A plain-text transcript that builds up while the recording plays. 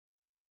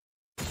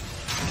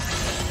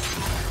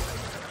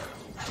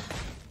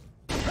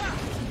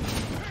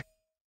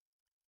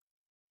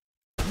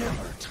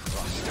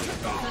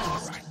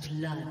First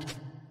blood.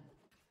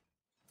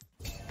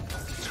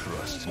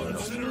 Trust An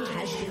enemy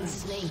has been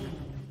slain.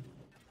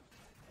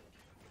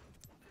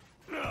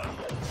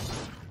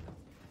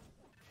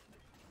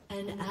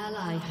 An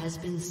ally has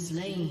been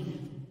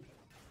slain.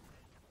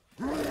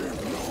 An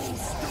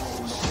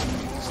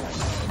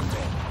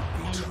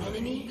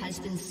enemy has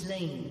been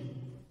slain.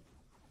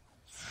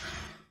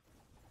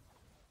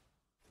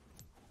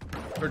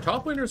 Our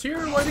top laner's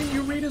here. Why didn't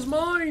you read his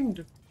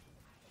mind?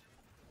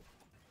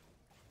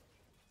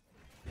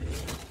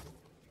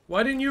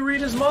 Why didn't you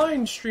read his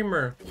mind,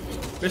 streamer?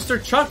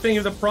 Mr. Chuck, thank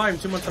you for the Prime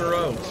 2 months in a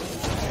row. I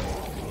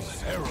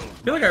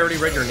feel like I already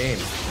read your name.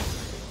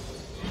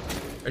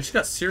 I just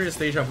got serious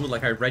deja vu,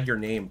 like I read your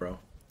name, bro.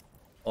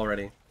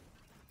 Already.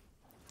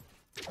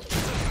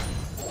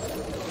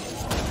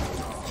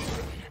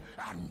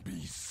 and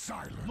be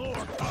silent.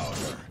 More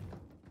powder.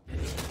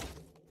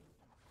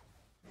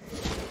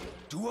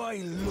 Do I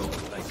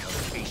look like a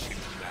patient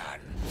man?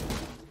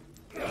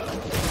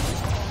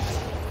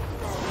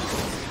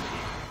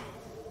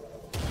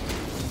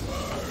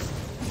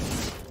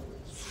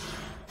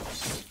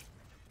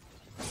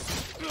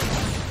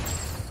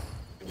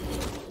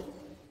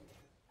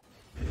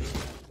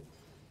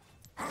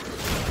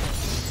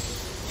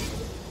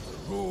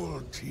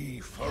 Cruelty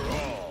for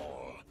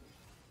all.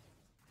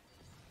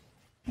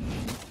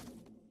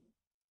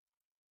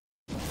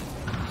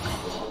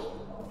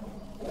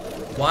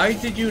 Why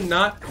did you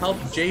not help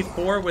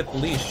J4 with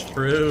leash?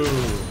 True.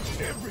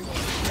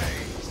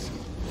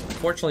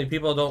 Unfortunately,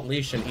 people don't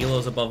leash and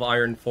Elo's above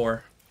Iron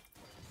 4.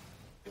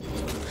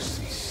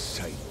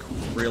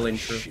 Real and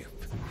true.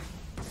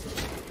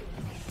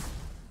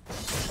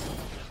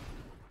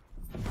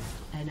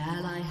 An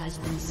ally has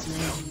been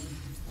slain.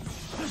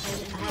 An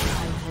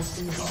ally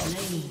has been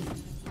slain.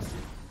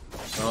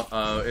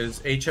 Uh-oh,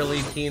 is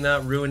HLE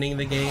Peanut ruining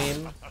the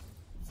game?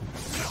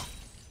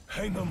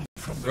 Hang 'em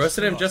from the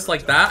Roasted him just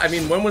like that? I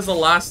mean, when was the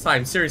last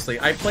time? Seriously,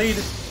 I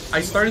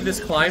started this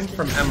climb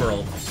from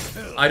Emerald.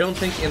 I don't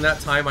think in that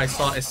time I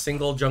saw a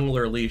single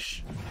jungler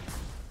leash.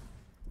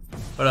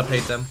 What up,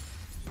 hate them?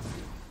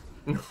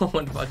 No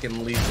one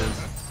fucking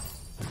leashes.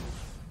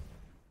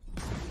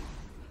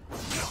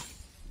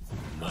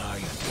 My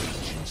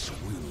vengeance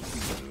will be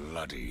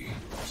bloody.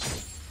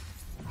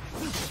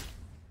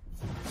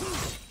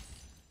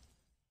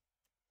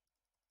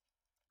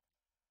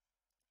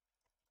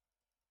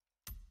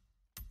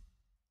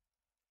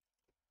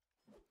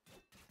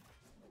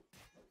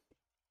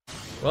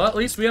 Well, at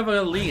least we have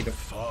a lead.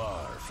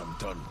 Far from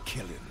done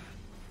killing.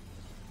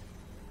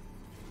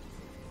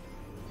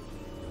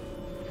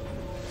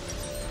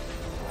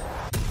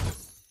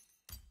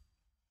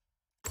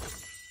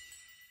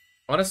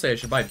 Honestly, I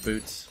should buy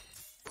boots.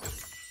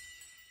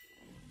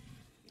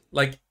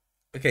 Like,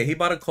 okay, he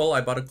bought a Cole,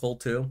 I bought a Cole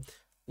too.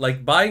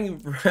 Like,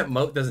 buying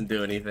moat doesn't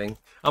do anything.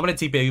 I'm gonna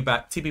TP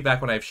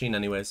back when I have Sheen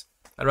anyways.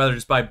 I'd rather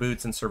just buy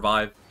boots and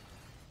survive.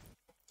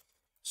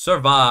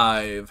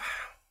 Survive.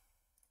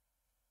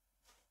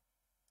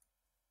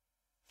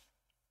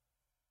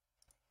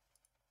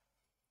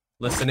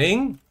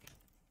 Listening?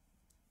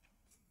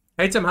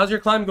 Hey Tim, how's your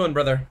climb going,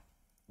 brother?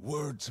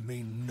 Words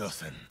mean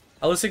nothing.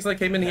 Elo6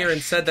 came in here and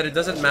said that it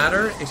doesn't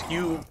matter if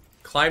you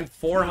climbed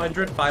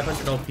 400,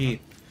 500 OP. You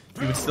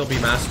would still be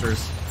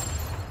masters.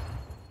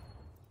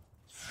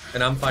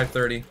 And I'm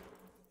 530.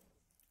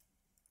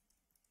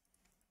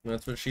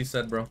 That's what she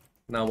said, bro.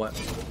 Now what?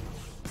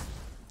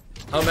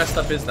 How messed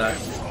up is that?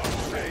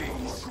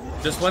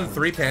 Just won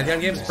 3 Pantheon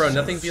games? Bro,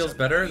 nothing feels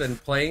better than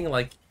playing,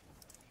 like,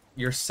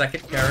 your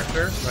second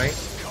character, right?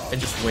 And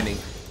just winning.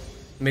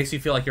 It makes you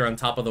feel like you're on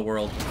top of the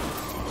world.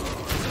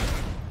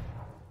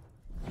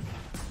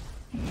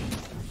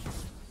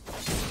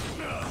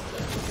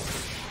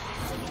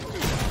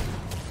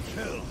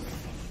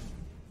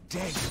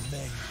 Dead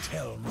men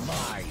tell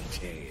my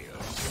tale.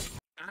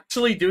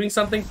 Actually doing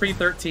something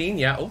pre-13?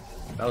 Yeah. Oh,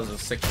 that was a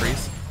sick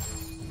freeze.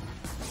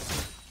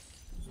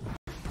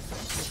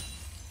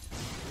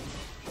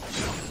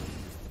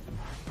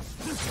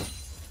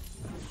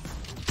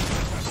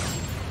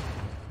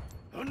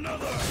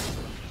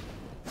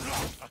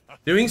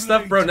 Doing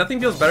stuff, bro, nothing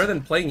feels better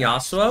than playing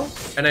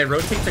Yasuo, and I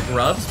rotate to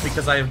Grubs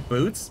because I have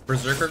boots,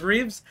 Berserker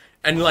Greaves,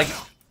 and, like,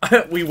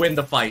 we win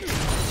the fight.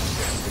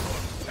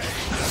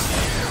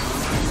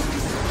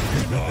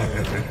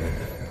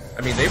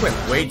 I mean, they went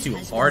way too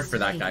hard for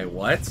that guy,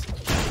 what?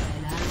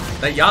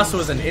 That Yasuo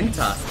is an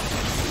Inta.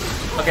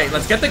 Okay,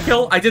 let's get the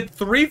kill. I did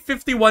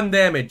 351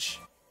 damage.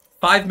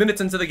 5 minutes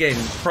into the game,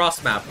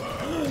 cross map.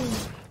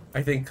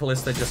 I think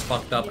Callista just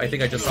fucked up. I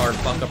think I just saw her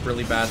fuck up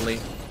really badly.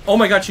 Oh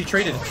my god, she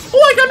traded.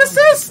 Oh, I got an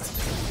assist!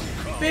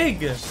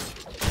 Big.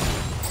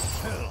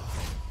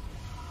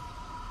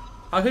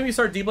 How come you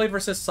start D-Blade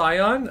versus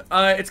Sion?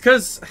 It's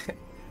because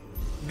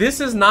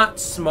this is not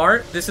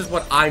smart. This is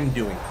what I'm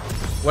doing.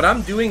 What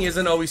I'm doing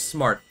isn't always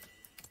smart.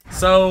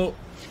 So,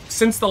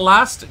 since the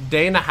last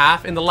day and a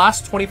half, in the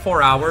last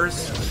 24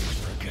 hours...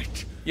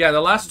 Yeah,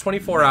 the last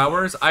 24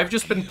 hours, I've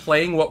just been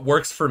playing what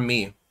works for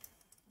me.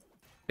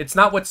 It's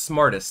not what's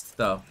smartest,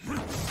 though.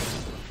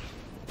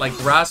 like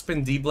Grasp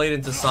and D-Blade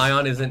into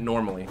Sion isn't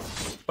normally.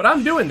 But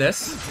I'm doing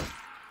this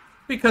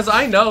because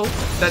I know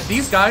that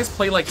these guys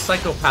play like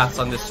psychopaths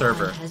on this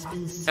server.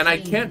 And I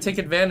can't take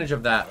advantage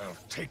of that. I'll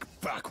take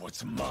back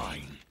what's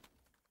mine.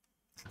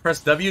 Press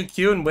W,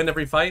 Q, and win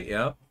every fight?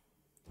 Yeah.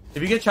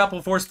 If you get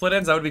Chapel 4 split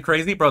ends, that would be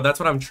crazy. Bro, that's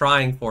what I'm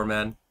trying for,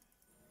 man.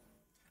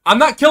 I'm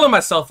not killing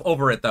myself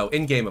over it, though.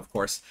 In-game, of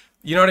course.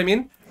 You know what I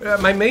mean?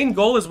 My main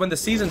goal is when the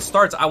season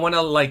starts, I want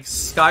to, like,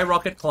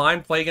 skyrocket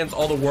climb, play against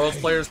all the Worlds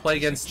players, play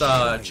against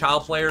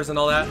Child players and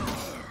all that.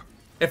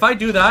 If I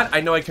do that,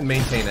 I know I can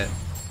maintain it.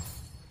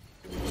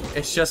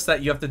 It's just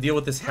that you have to deal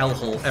with this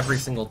hellhole every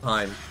single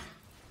time.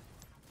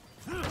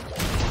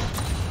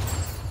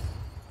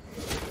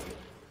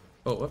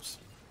 Oh, whoops.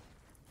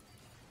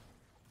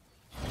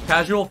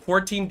 Casual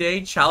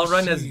 14-day Chal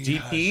run as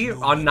GP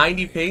on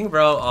 90 ping,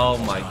 bro. Oh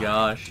my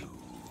gosh.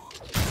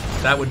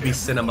 That would be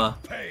cinema.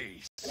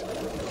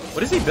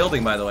 What is he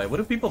building, by the way? What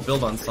do people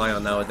build on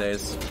Sion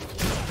nowadays?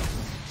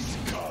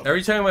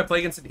 Every time I play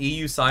against an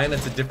EU Sion,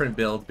 it's a different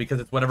build because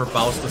it's whatever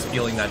Faust was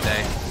feeling that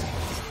day.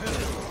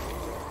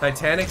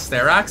 Titanic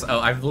Starax? Oh,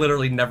 I've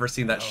literally never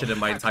seen that shit in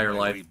my entire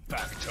life.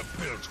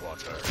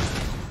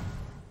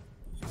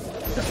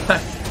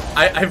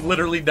 I've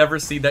literally never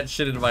seen that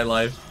shit in my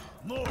life.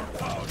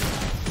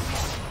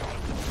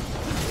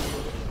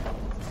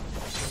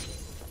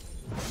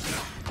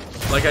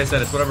 Like I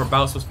said, it's whatever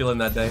Baus was feeling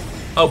that day.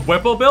 Oh,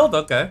 Whipple build?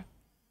 Okay.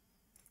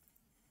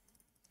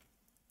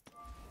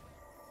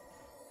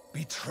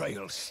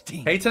 Betrayal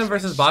stinks. Hatem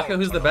versus Baka,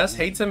 who's the best?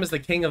 Hatem is the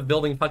king of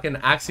building fucking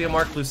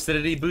Axiomark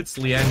Lucidity boots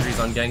Leandries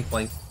on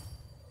Gangplank.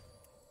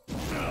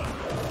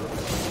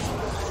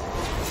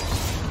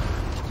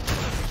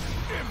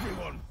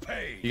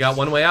 You got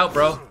one way out,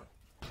 bro.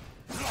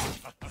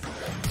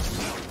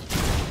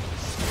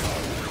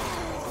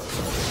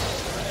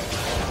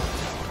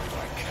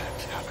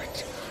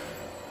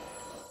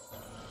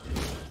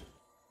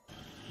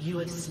 You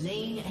have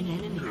slain an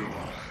enemy.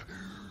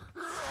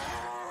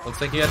 Looks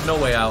like he had no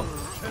way out.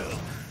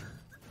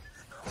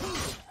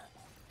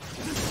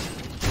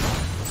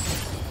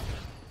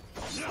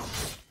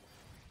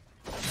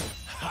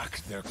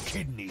 Hack their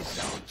kidneys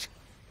out.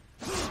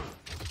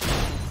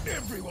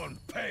 Everyone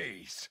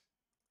pays.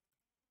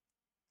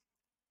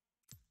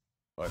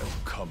 I don't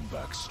come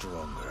back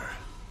stronger.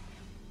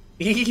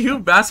 EU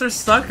bastard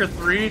stuck or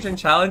 3-agent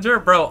challenger?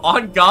 Bro,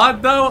 on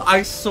God though,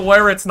 I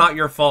swear it's not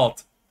your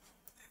fault.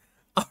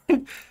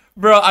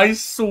 Bro, I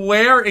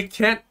swear it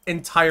can't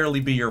entirely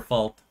be your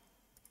fault.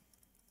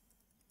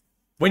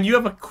 When you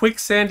have a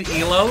quicksand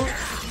elo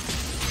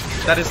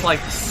that is like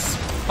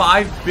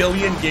 5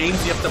 billion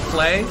games you have to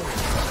play.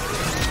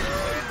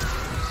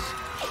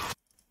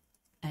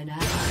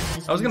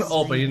 I was gonna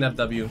ult, but you didn't have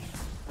W.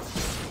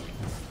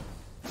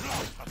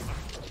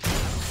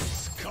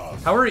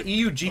 How are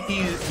EU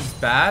GPs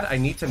bad? I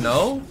need to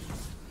know.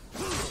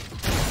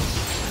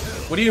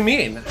 What do you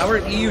mean? How are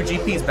EU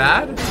GPs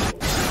bad?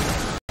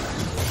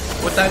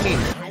 What that mean?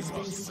 Has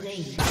been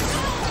slain.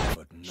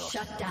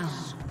 Shut down.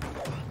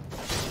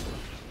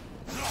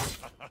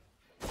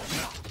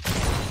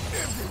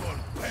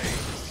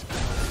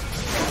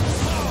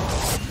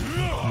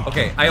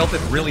 Okay, I ulted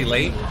really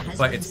late,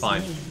 but it's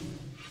fine.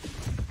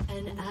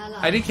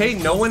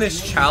 IDK, no one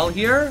is Chal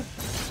here.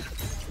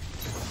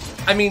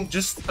 I mean,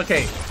 just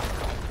okay.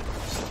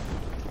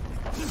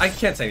 I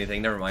can't say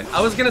anything, never mind.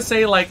 I was gonna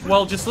say, like,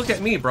 well, just look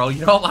at me, bro.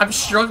 You know, I'm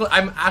struggling.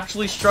 I'm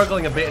actually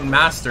struggling a bit in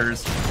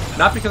Masters.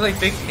 Not because I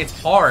think it's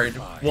hard.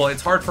 Well,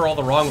 it's hard for all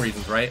the wrong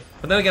reasons, right?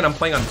 But then again, I'm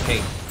playing on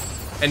ping.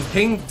 And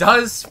ping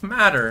does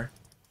matter.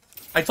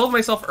 I told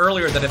myself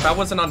earlier that if I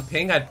wasn't on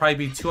ping, I'd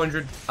probably be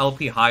 200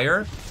 LP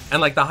higher.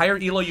 And, like, the higher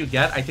elo you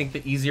get, I think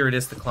the easier it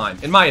is to climb.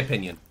 In my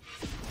opinion.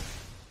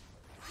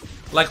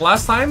 Like,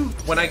 last time,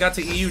 when I got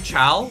to EU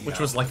Chal, which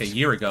was, like, a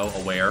year ago,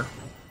 aware,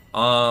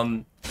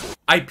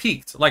 I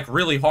peaked, like,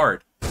 really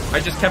hard. I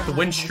just kept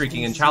win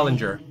streaking in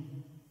Challenger.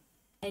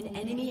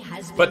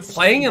 But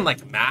playing in,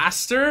 like,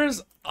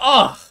 Masters?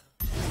 Ugh.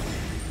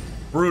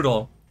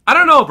 Brutal. I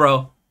don't know,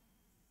 bro.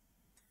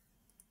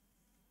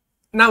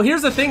 Now,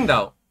 here's the thing,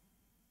 though.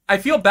 I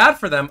feel bad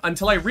for them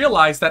until I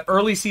realize that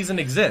early season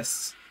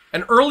exists.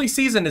 And early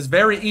season is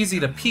very easy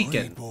to peak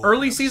in.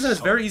 Early season is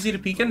very easy to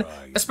peak in,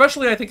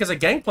 especially, I think, as a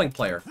Gangplank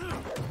player.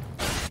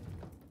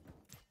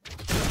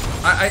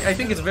 I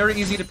think it's very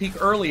easy to peak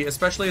early,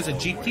 especially as a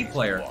GP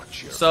player.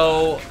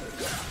 So,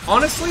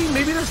 honestly,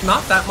 maybe there's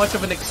not that much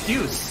of an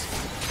excuse.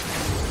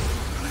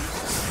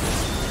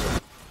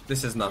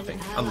 This is nothing.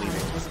 I'm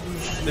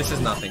leaving. This is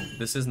nothing.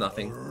 This is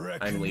nothing.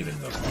 I'm leaving.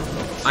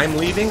 I'm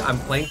leaving. I'm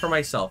playing for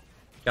myself.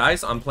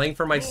 Guys, I'm playing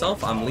for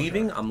myself. I'm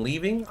leaving. I'm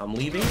leaving. I'm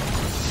leaving.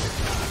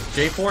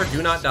 J4,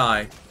 do not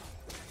die.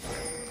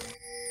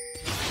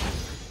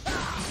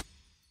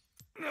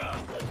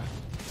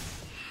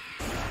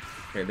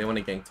 Okay, they want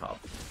to gank top.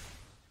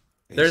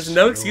 There's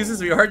no excuses,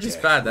 we are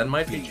just bad. That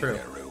might be true.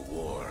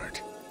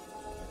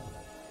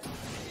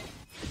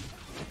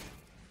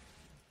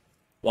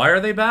 Why are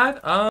they bad?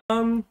 I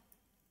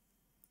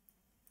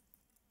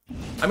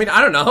mean,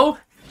 I don't know.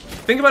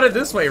 Think about it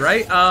this way,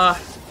 right?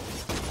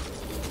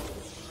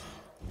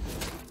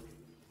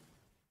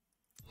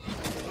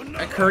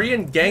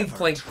 Korean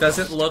Gangplank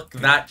doesn't look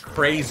that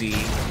crazy.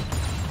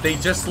 They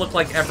just look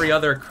like every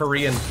other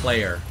Korean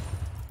player.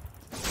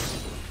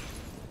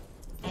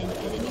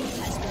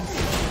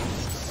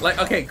 Like,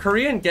 okay,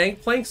 Korean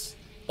Gangplanks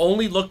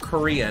only look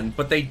Korean,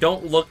 but they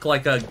don't look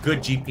like a good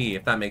GP,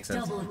 if that makes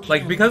sense.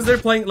 Like, because they're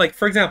playing, like,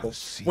 for example,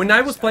 when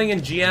I was playing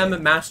in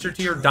GM, Master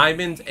Tier,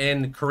 Diamond,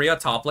 and Korea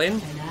top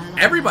lane,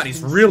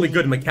 everybody's really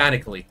good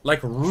mechanically. Like,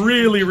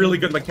 really, really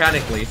good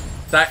mechanically.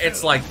 That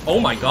it's like, oh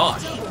my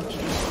god.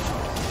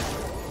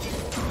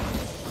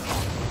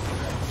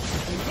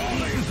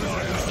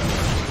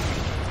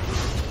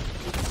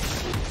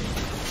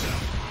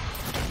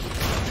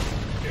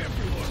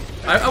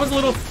 I was a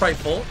little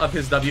frightful of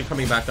his W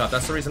coming back up.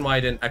 That's the reason why I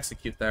didn't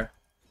execute there.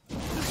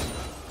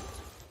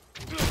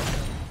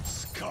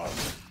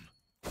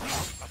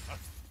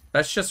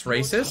 That's just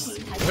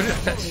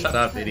racist? Shut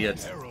up,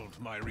 idiots.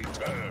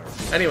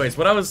 Anyways,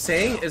 what I was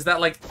saying is that,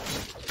 like,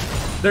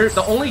 they're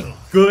the only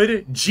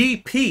good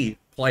GP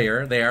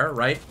player there,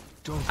 right?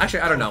 Actually,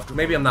 I don't know.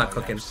 Maybe I'm not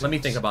cooking. Let me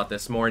think about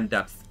this more in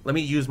depth. Let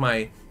me use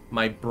my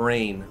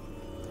brain.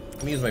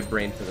 Let me use my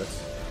brain for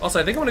this. Also,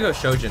 I think I'm gonna go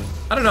Shojin.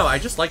 I don't know, I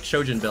just like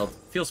Shojin build.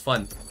 Feels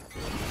fun.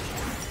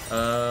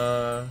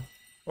 Or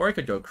I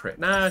could go crit.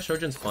 Nah,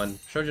 Shojin's fun.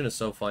 Shojin is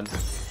so fun.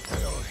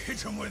 I'll hit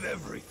him with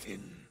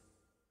everything.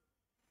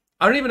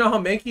 I don't even know how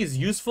Mankey is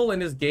useful in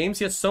his games.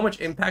 He has so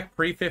much impact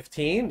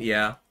pre-15.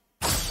 Yeah.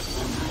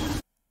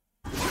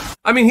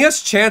 I mean, he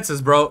has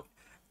chances, bro.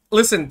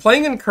 Listen,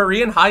 playing in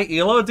Korean high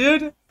elo,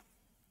 dude,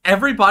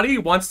 everybody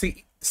wants to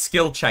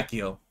skill check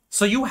you.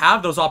 So you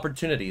have those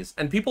opportunities,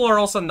 and people are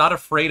also not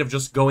afraid of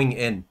just going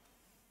in.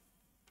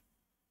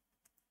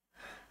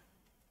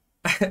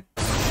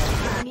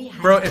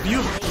 Bro, if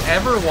you've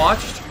ever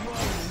watched...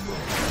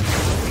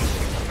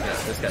 Yeah,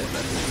 this guy's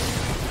dead.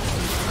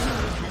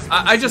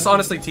 I just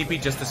honestly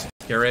TP'd just to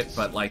secure it,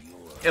 but like,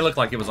 it looked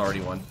like it was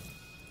already won.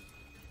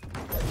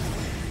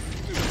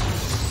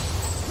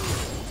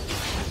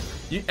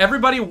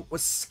 Everybody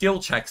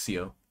skill checks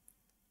you.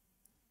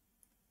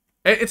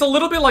 It's a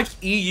little bit like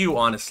EU,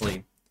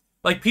 honestly.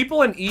 Like,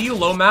 people in EU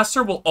low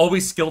master will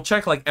always skill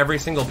check, like, every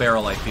single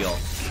barrel, I feel.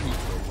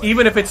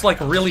 Even if it's, like,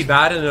 really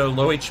bad and a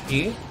low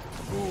HP.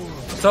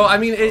 So, I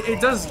mean, it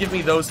does give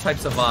me those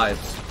types of vibes.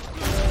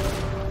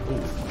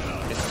 Ooh.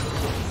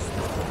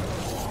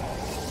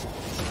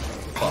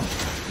 Fuck.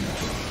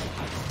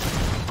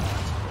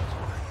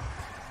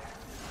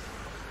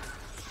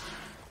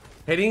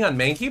 Hitting on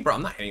Mankey? Bro,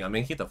 I'm not hitting on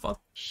Mankey, the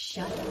fuck?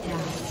 Shut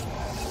down.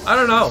 I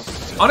don't know.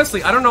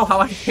 Honestly, I don't know how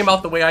I came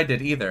out the way I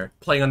did either,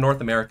 playing on North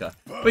America.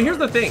 But here's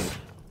the thing.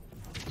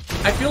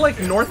 I feel like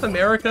North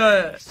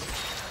America...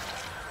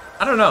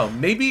 I don't know.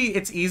 Maybe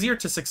it's easier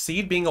to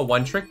succeed being a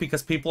one-trick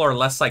because people are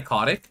less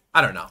psychotic. I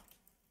don't know.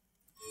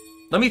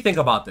 Let me think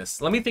about this.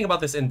 Let me think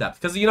about this in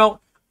depth. Because, you know,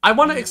 I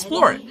want to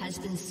explore it.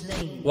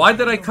 Why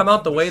did I come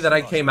out the way that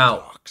I came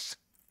out?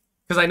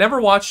 Because I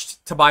never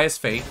watched Tobias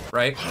Fate,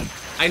 right?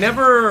 I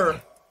never...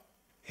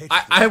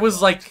 I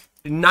was like...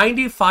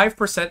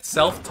 95%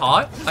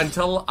 self-taught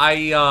until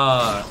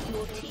I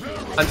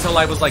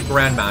was like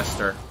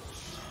Grandmaster.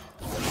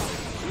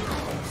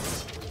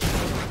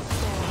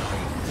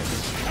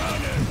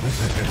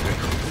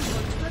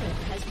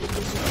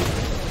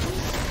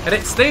 And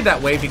it stayed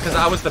that way because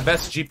I was the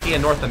best GP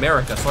in North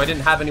America, so I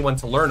didn't have anyone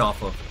to learn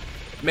off of.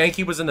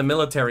 Mankey was in the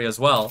military as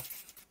well.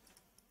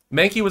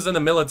 Mankey was in the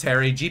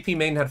military, GP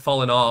main had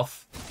fallen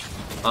off.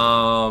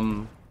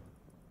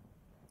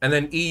 And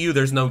then EU,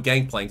 there's no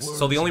Gangplanks,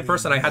 so the only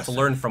person I had to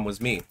learn from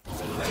was me.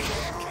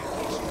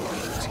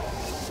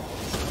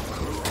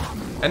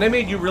 And they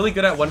made you really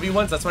good at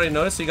 1v1s, that's what I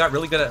noticed, so you got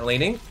really good at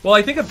laning. Well,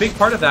 I think a big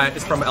part of that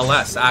is from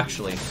LS,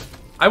 actually.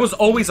 I was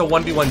always a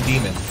 1v1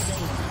 demon.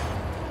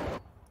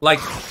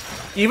 Like,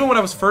 even when I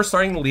was first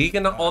starting the league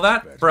and all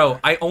that, bro,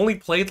 I only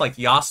played like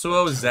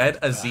Yasuo, Zed,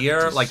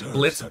 Azir, like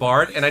Blitz,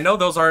 Bard, and I know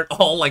those aren't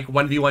all like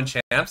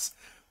 1v1 champs,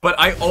 but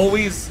I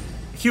always...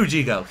 Huge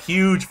ego.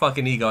 Huge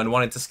fucking ego and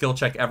wanted to skill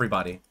check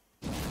everybody.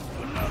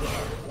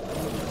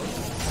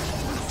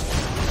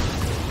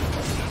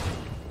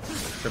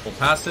 Triple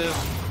passive.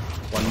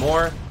 One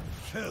more.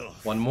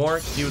 One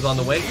more. Q's on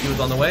the way. Q's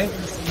on the way.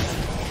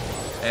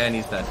 And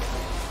he's dead.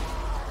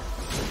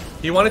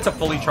 He wanted to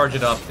fully charge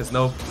it up because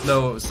no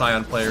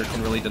Sion player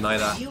can really deny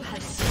that.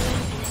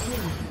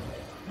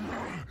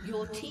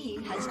 Your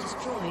team has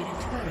destroyed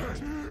a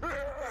turret.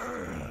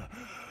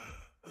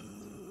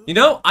 You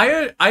know,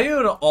 I owe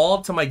it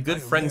all to my good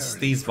friend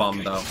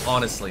Steezebomb, though,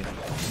 honestly.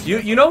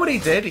 You know what he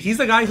did? He's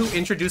the guy who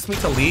introduced me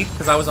to League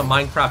because I was a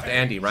Minecraft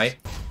Andy, right?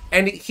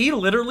 And he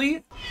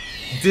literally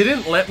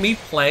didn't let me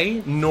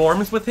play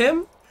Norms with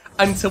him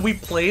until we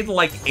played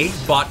like 8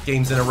 bot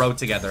games in a row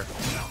together.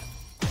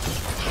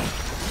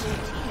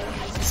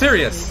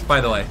 Serious, by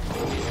the way.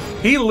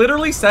 He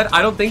literally said,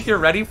 I don't think you're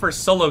ready for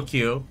solo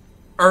queue,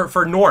 or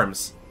for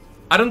Norms.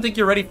 I don't think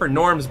you're ready for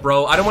Norms,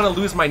 bro. I don't want to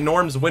lose my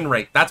Norms win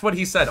rate. That's what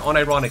he said,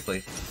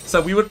 unironically. So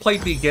we would play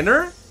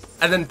beginner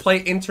and then play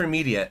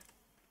intermediate.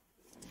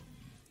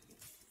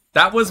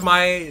 That was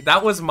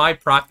my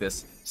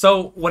practice.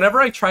 So whenever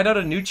I tried out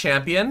a new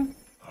champion,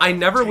 I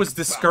never was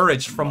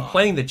discouraged from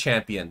playing the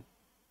champion.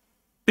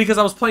 Because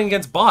I was playing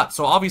against bots,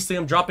 so obviously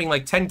I'm dropping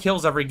like 10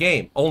 kills every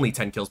game. Only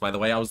 10 kills, by the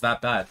way, I was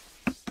that bad.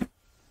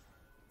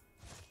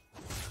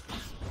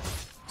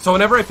 So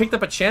whenever I picked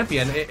up a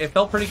champion, it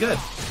felt pretty good.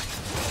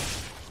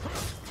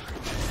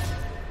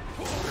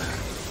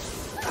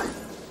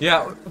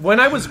 Yeah, when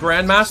I was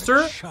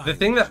Grandmaster, the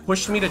thing that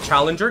pushed me to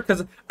Challenger,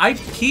 because I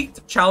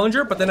peaked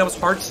Challenger, but then I was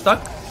hard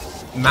stuck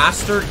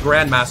Master,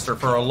 Grandmaster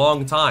for a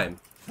long time.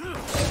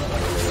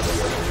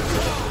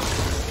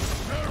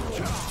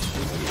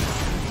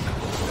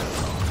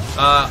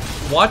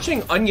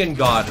 Watching Onion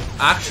God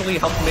actually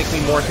helped make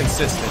me more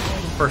consistent,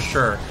 for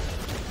sure.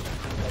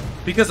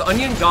 Because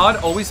Onion God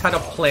always had a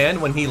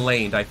plan when he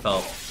laned, I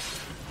felt.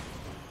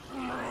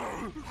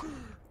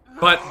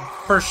 But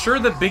for sure,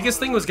 the biggest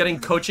thing was getting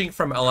coaching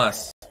from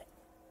LS.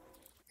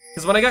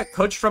 Because when I got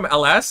coached from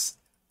LS,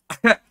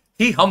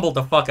 he humbled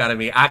the fuck out of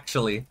me,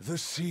 actually.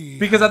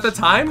 Because at the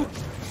time,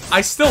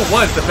 I still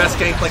was the best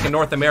Gangplank in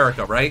North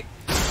America, right?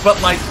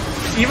 But like,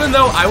 even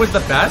though I was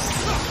the best,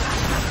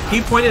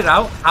 he pointed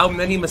out how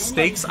many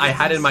mistakes I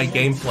had in my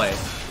gameplay.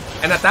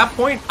 And at that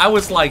point, I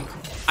was like,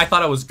 I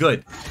thought I was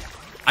good.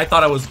 I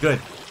thought I was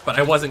good, but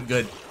I wasn't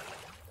good.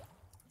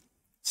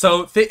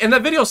 So, and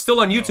that video's still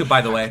on YouTube, by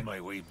the way.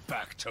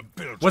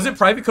 Was it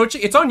private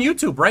coaching? It's on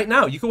YouTube right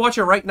now. You can watch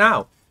it right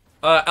now.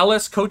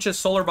 LS coaches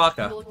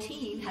solarbacca.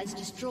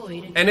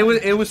 And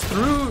it was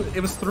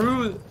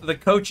through the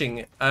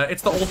coaching.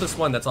 It's the oldest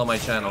one that's on my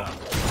channel.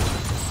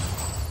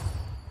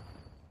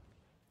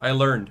 I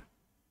learned.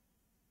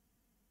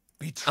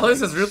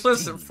 LS is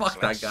ruthless?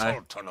 Fuck that guy.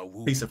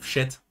 Piece of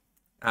shit.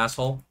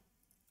 Asshole.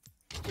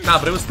 Nah,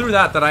 but it was through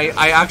that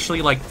I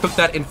actually, like, took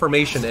that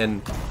information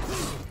in.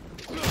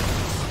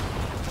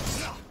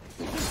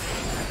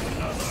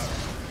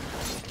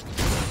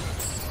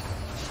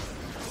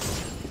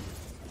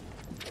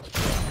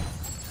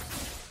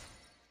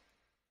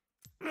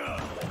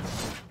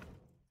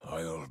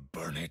 I'll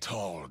burn it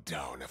all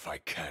down if I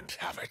can't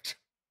have it.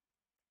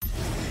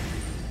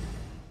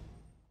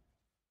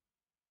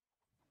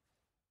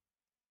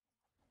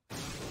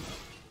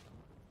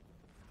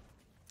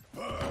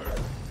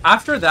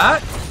 After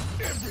that,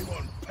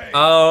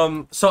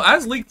 so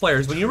as League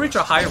players, when you reach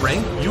a high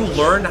rank, you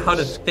learn how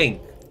to think,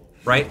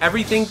 right?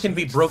 Everything can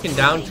be broken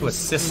down to a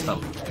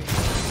system.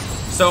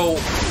 So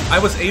I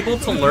was able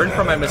to learn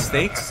from my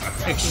mistakes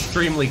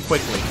extremely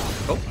quickly.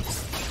 Oh.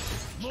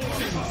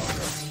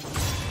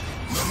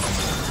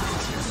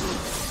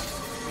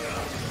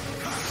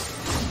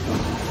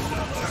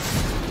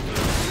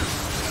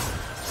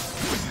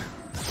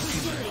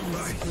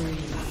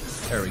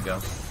 There we go.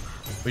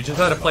 We just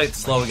had to play it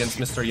slow against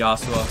Mr.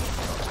 Yasuo.